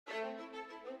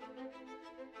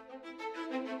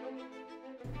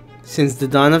Since the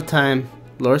dawn of time,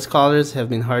 lore scholars have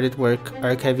been hard at work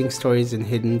archiving stories in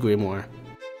hidden grimoire.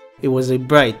 It was a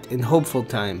bright and hopeful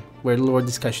time where lore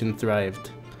discussion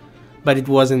thrived. But it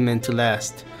wasn't meant to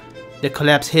last. The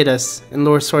collapse hit us, and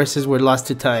lore sources were lost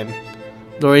to time.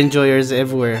 Lore enjoyers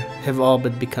everywhere have all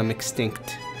but become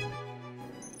extinct.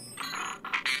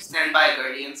 Stand by,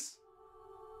 Guardians.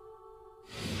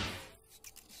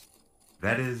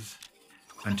 That is,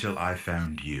 until I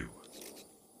found you.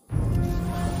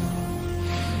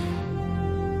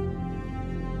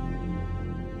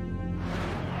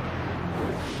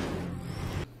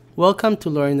 Welcome to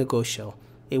Lore in the Go Show,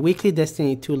 a weekly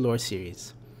Destiny 2 lore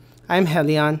series. I'm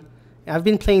Helion. I've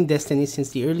been playing Destiny since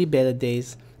the early beta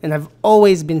days, and I've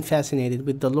always been fascinated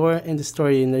with the lore and the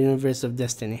story in the universe of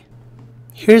Destiny.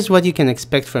 Here's what you can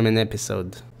expect from an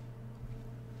episode.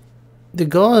 The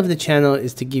goal of the channel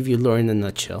is to give you lore in a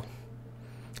nutshell.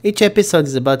 Each episode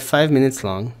is about 5 minutes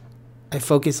long. I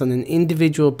focus on an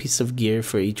individual piece of gear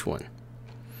for each one.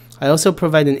 I also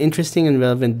provide an interesting and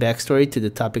relevant backstory to the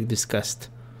topic discussed.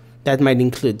 That might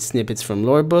include snippets from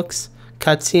lore books,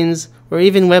 cutscenes, or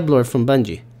even web lore from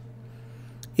Bungie.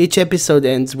 Each episode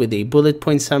ends with a bullet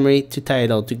point summary to tie it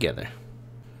all together.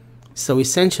 So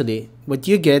essentially, what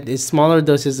you get is smaller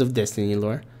doses of Destiny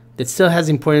lore that still has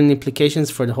important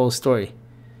implications for the whole story.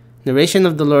 Narration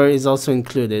of the lore is also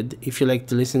included if you like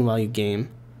to listen while you game,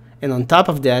 and on top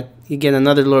of that, you get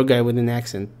another lore guy with an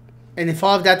accent. And if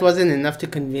all of that wasn't enough to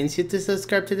convince you to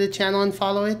subscribe to the channel and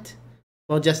follow it,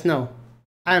 well, just know,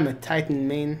 I'm a Titan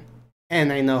main,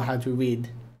 and I know how to read.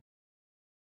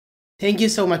 Thank you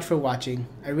so much for watching.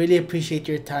 I really appreciate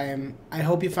your time. I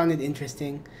hope you found it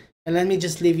interesting. And let me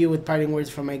just leave you with parting words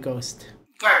from my ghost.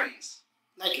 Guardians,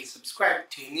 like and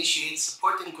subscribe to initiate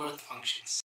support and growth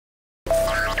functions.